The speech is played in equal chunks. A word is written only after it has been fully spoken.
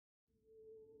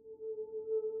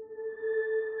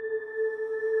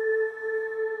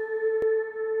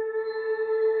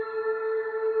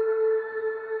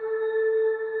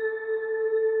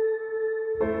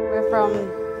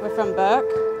from Burke.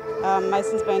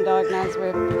 Mason's been diagnosed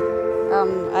with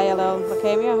ALL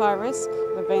leukemia, high risk.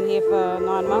 We've been here for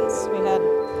 9 months. We had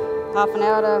half an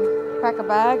hour to pack a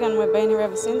bag and we've been here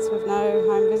ever since with no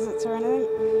home visits or anything.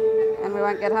 And we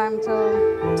won't get home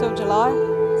till July,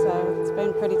 so it's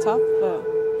been pretty tough, but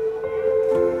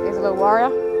he's a little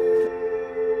warrior.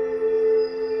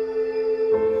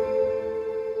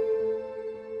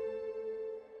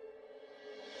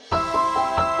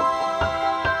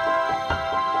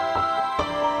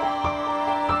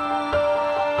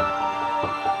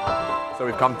 So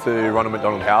we've come to Ronald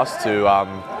McDonald House to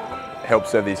help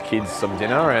serve these kids some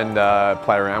dinner and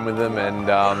play around with them and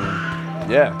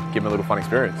yeah, give them a little fun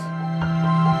experience.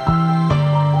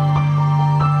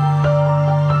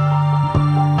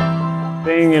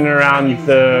 Being in and around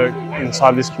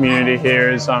inside this community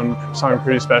here is something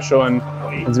pretty special, and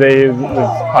to be here with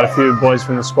quite a few boys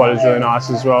from the squad is really nice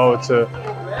as well. It's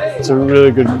a really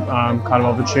good kind of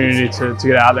opportunity to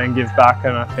get out there and give back,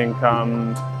 and I think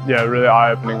yeah, really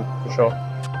eye-opening for sure.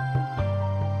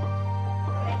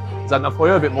 Is that enough for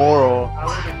you? A bit more or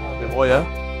a bit more, yeah?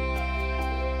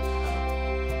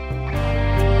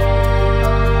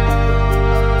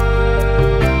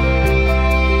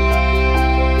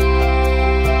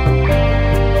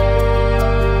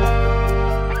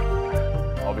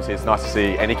 Obviously it's nice to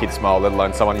see any kid smile, let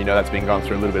alone someone you know that's been going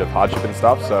through a little bit of hardship and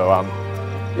stuff. So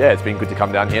yeah, it's been good to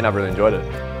come down here and I've really enjoyed it.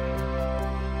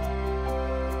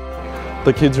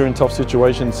 The kids are in tough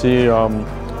situations here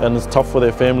and it's tough for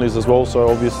their families as well, so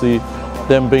obviously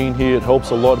them being here, it helps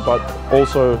a lot, but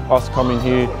also us coming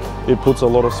here, it puts a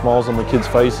lot of smiles on the kids'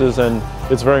 faces, and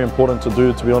it's very important to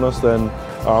do, to be honest. And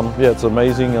yeah, it's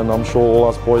amazing, and I'm sure all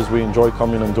us boys, we enjoy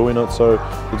coming and doing it, so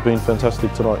it's been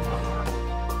fantastic tonight.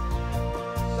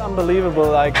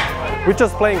 Unbelievable, like we're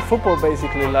just playing football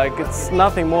basically, like it's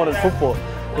nothing more than football,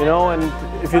 you know, and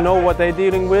if you know what they're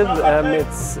dealing with,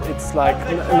 it's like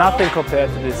nothing compared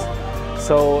to this.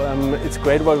 So it's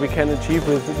great what we can achieve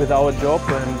with our job,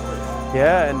 and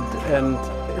yeah, and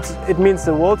it means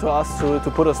the world to us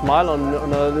to put a smile on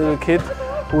a little kid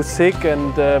who's sick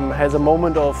and has a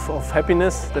moment of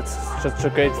happiness. That's just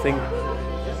a great thing.